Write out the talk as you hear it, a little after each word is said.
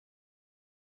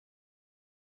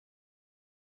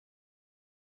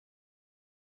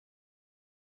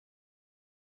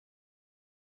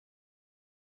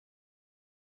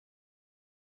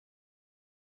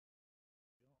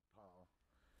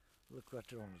Look right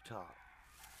there on the top.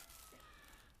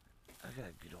 I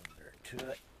gotta get over there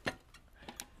to it.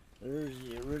 There's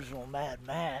the original Mad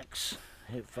Max.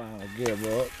 It finally gave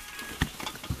up.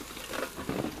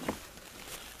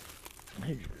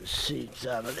 Here's the seats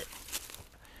out of it.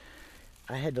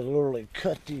 I had to literally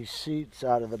cut these seats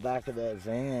out of the back of that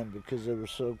van because they were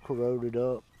so corroded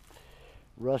up.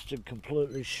 Rusted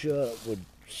completely shut with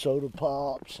soda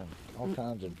pops and all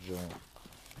kinds of junk.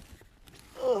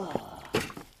 Ugh.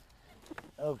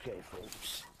 Okay,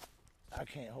 folks. I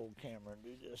can't hold camera and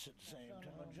do this at the same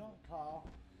time. A junk pile.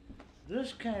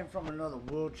 This came from another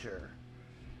wheelchair,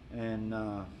 and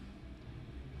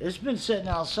it's been sitting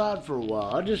outside for a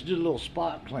while. I just did a little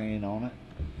spot clean on it.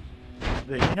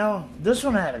 But you know, this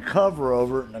one had a cover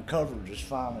over it, and the cover just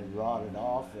finally rotted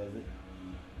off of it.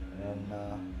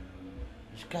 And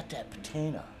it's got that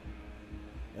patina.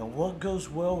 And what goes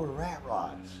well with rat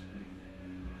rods?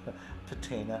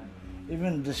 Patina.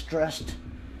 Even distressed,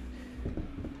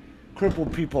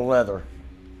 crippled people leather.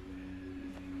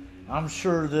 I'm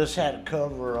sure this had a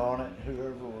cover on it.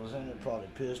 Whoever was in it probably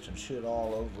pissed and shit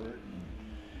all over it.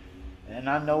 And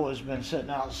I know it's been sitting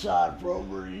outside for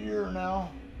over a year now,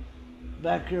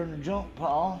 back here in the junk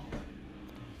pile.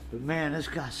 But man, it's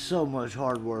got so much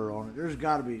hardware on it. There's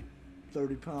got to be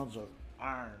 30 pounds of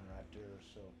iron right there.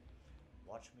 So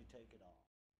watch me take it off.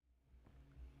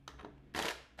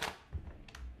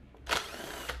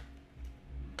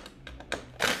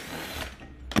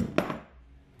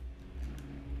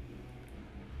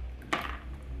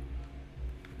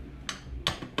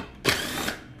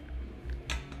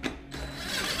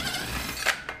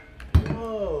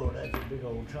 Big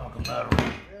old chunk of metal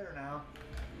right there now.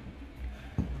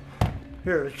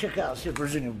 Here, let's check out, see if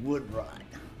there's any wood rot.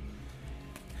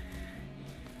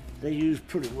 They use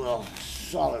pretty well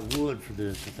solid wood for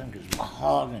this. I think it's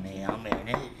mahogany. I mean,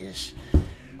 it is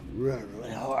really,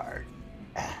 really hard.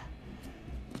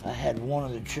 I had one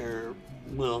of the chair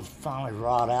wheels finally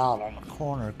rot out on the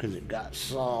corner because it got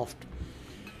soft.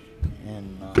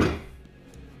 And it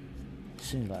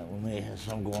seems like we may have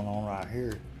something going on right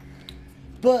here.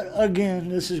 But again,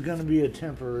 this is going to be a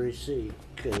temporary seat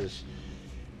because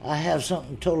I have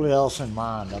something totally else in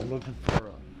mind. I'm looking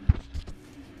for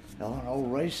an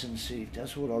old racing seat.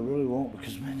 That's what I really want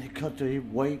because, man, they cut the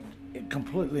weight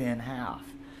completely in half.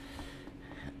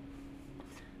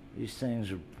 These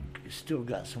things are still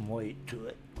got some weight to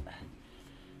it.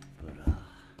 But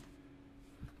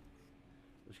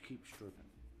let's keep stripping.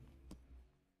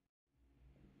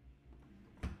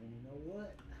 And you know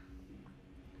what?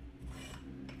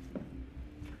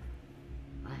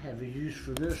 I have a use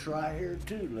for this right here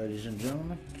too, ladies and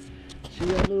gentlemen. See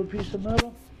that little piece of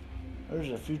metal? There's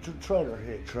a future trailer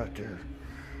hitch right there.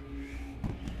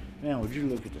 Man, would you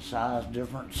look at the size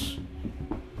difference?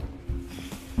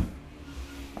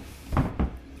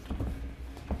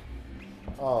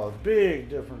 Oh, big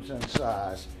difference in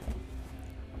size.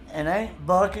 And ain't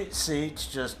bucket seats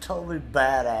just totally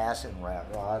badass in rat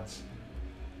rods?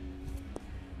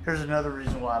 Here's another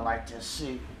reason why I like this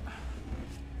seat.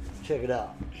 Check it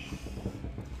out.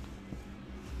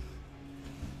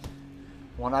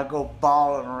 When I go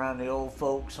balling around the old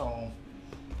folks' home,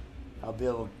 I'll be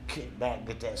able to kick back and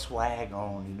get that swag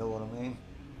on, you know what I mean?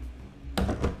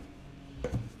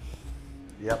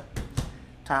 Yep.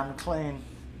 Time to clean.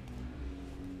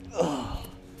 Ugh.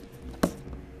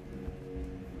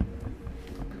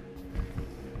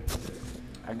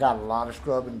 I got a lot of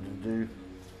scrubbing to do.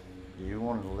 Do you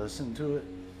want to listen to it?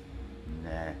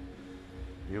 Nah.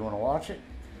 You want to watch it?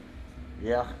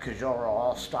 Yeah, because y'all are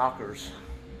all stalkers.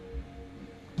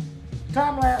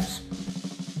 Time lapse.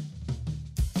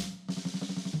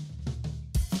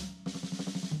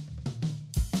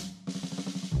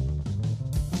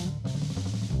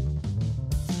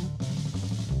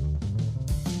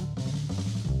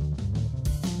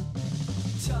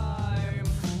 Time,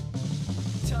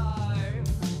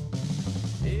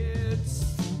 it's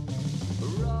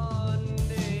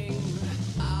running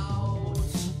out,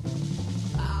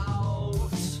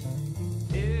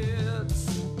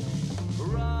 it's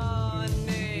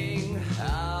running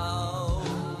out.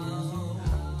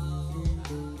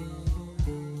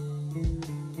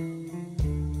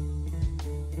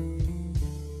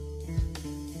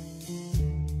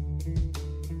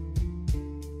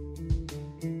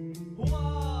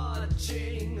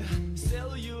 Watching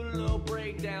cellular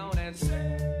breakdown and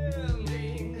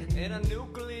sending in a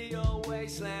nuclear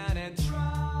wasteland and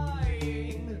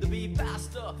trying to be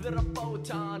faster than a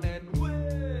photon and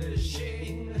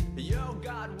wishing your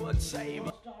God would save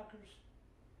us. Stalkers,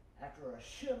 after a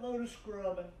shitload of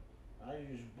scrubbing, I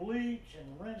used bleach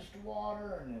and rinsed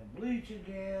water and then bleach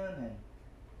again and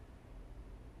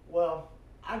Well,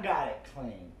 I got it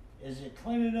clean. Is it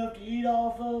clean enough to eat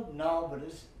off of? No, but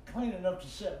it's clean enough to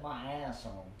set my ass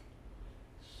on.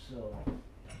 So,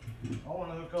 I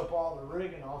want to hook up all the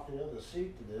rigging off the other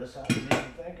seat to this. I didn't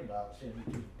even think about seeing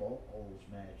if these bolt holes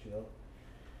match up.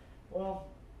 Well,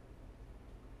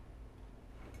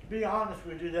 to be honest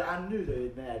with you, I knew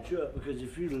they'd match up because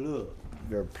if you look,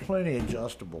 they're plenty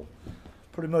adjustable.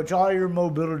 Pretty much all your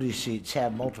mobility seats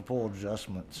have multiple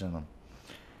adjustments in them.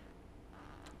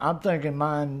 I'm thinking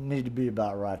mine need to be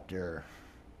about right there.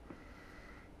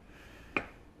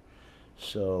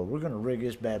 So we're gonna rig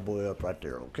this bad boy up right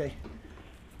there, okay?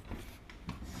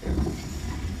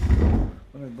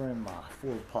 Let me bring my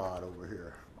 4-pod over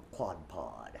here, my quad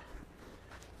pod.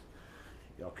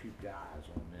 Y'all keep your eyes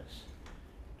on this.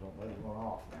 Don't let it run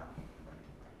off now.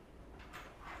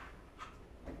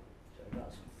 So I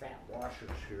got some fat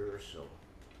washers here, so.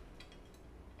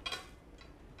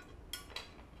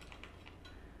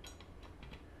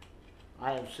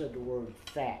 I have said the word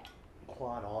fat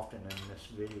quite often in this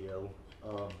video.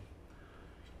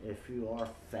 If you are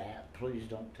fat, please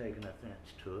don't take an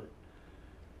offense to it.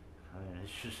 I mean,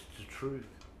 it's just the truth.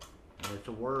 And it's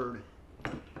a word.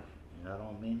 And I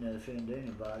don't mean to offend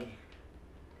anybody.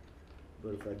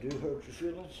 But if I do hurt your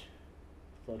feelings,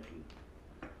 fuck you.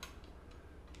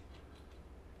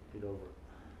 Get over it.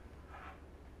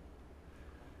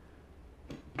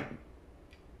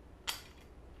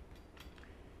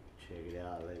 Check it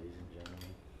out, ladies and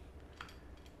gentlemen.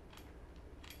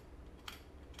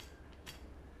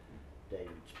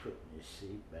 David's putting his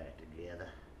seat back together.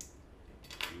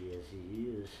 Yes, he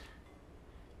is.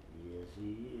 Yes,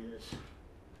 he is.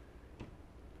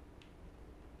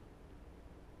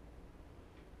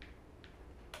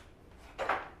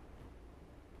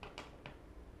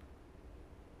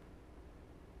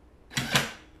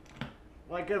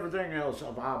 Like everything else,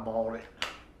 I've eyeballed it.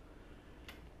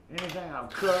 Anything I've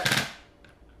cut,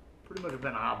 pretty much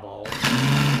been eyeballed.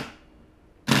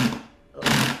 Oh,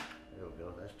 there we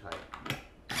go, that's tight.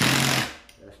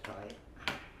 That's tight.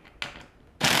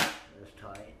 That's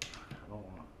tight. I don't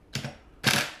want to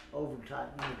over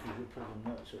tighten it because you put the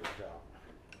nuts at the top.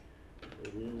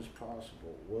 It is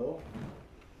possible. Well,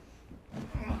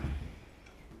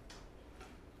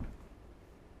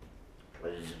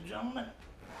 ladies and gentlemen,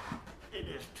 it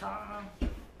is time to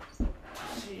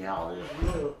see how this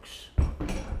looks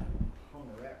on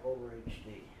the Rat Roller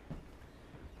HD.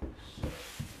 So,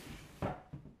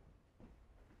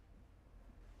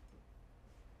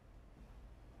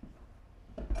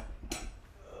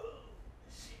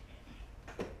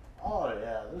 oh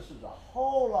yeah, this is a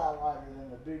whole lot lighter than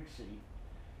the big seat.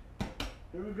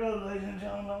 Here we go, ladies and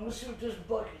gentlemen. Let's see what this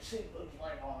bucket seat looks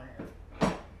like on here.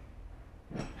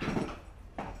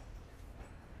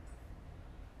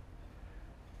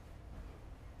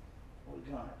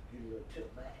 We're gonna have to get a little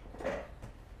tilt back.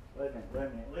 Wait a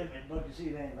minute, bucket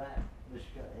seat ain't right. This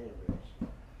got a headrest.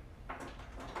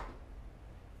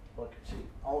 Bucket seat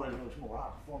always looks more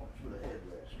high performance with a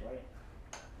headrest, right?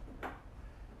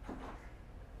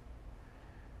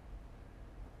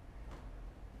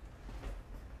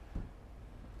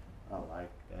 I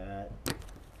like that.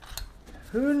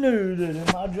 Who knew that in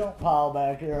my junk pile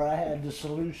back here I had the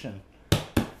solution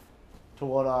to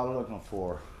what I was looking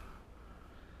for?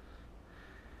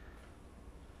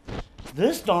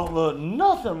 This don't look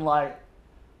nothing like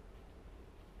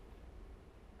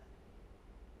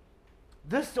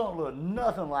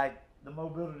the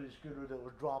mobility scooter that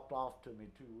was dropped off to me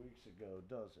 2 weeks ago,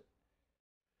 does it?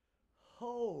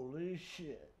 Holy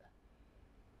shit.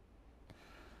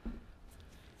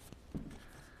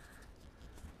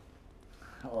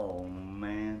 Oh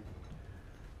man.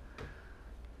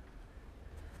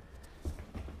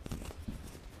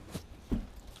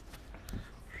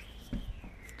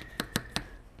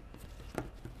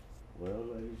 Well,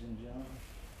 ladies and gentlemen,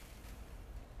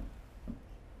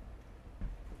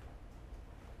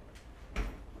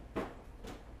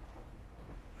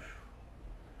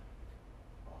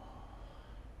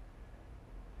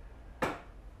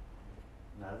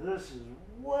 now this is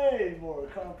way more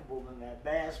comfortable than that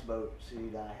bass boat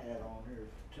seat I had on here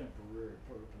for temporary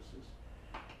purposes.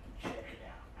 Check it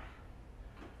out.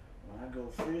 When I go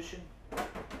fishing, oh,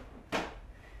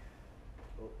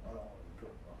 I don't want to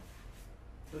put my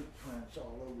footprints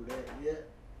all over that yet.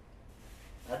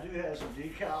 I do have some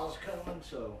decals coming,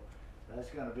 so that's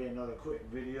going to be another quick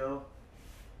video.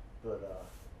 But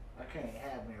I can't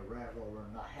have me a rat roller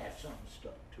and not have something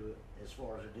stuck to it as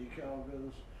far as a decal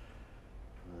goes.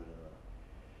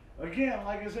 But again,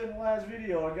 like I said in the last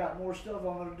video, I got more stuff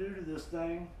I'm going to do to this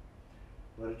thing,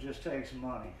 but it just takes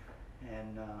money,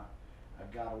 and I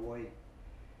gotta wait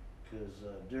because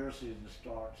deer season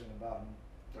starts in about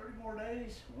 30 more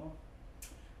days, well,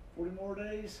 40 more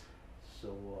days.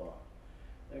 So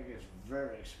that gets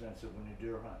very expensive when you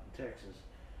deer hunt in Texas.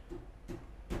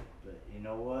 But you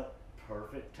know what?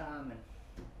 Perfect timing.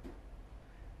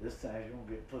 This thing's gonna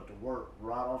get put to work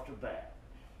right off the bat.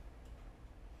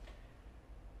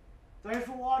 Thanks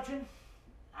for watching.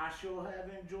 I sure have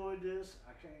enjoyed this.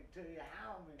 I can't tell you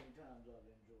how many times I've enjoyed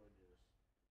it.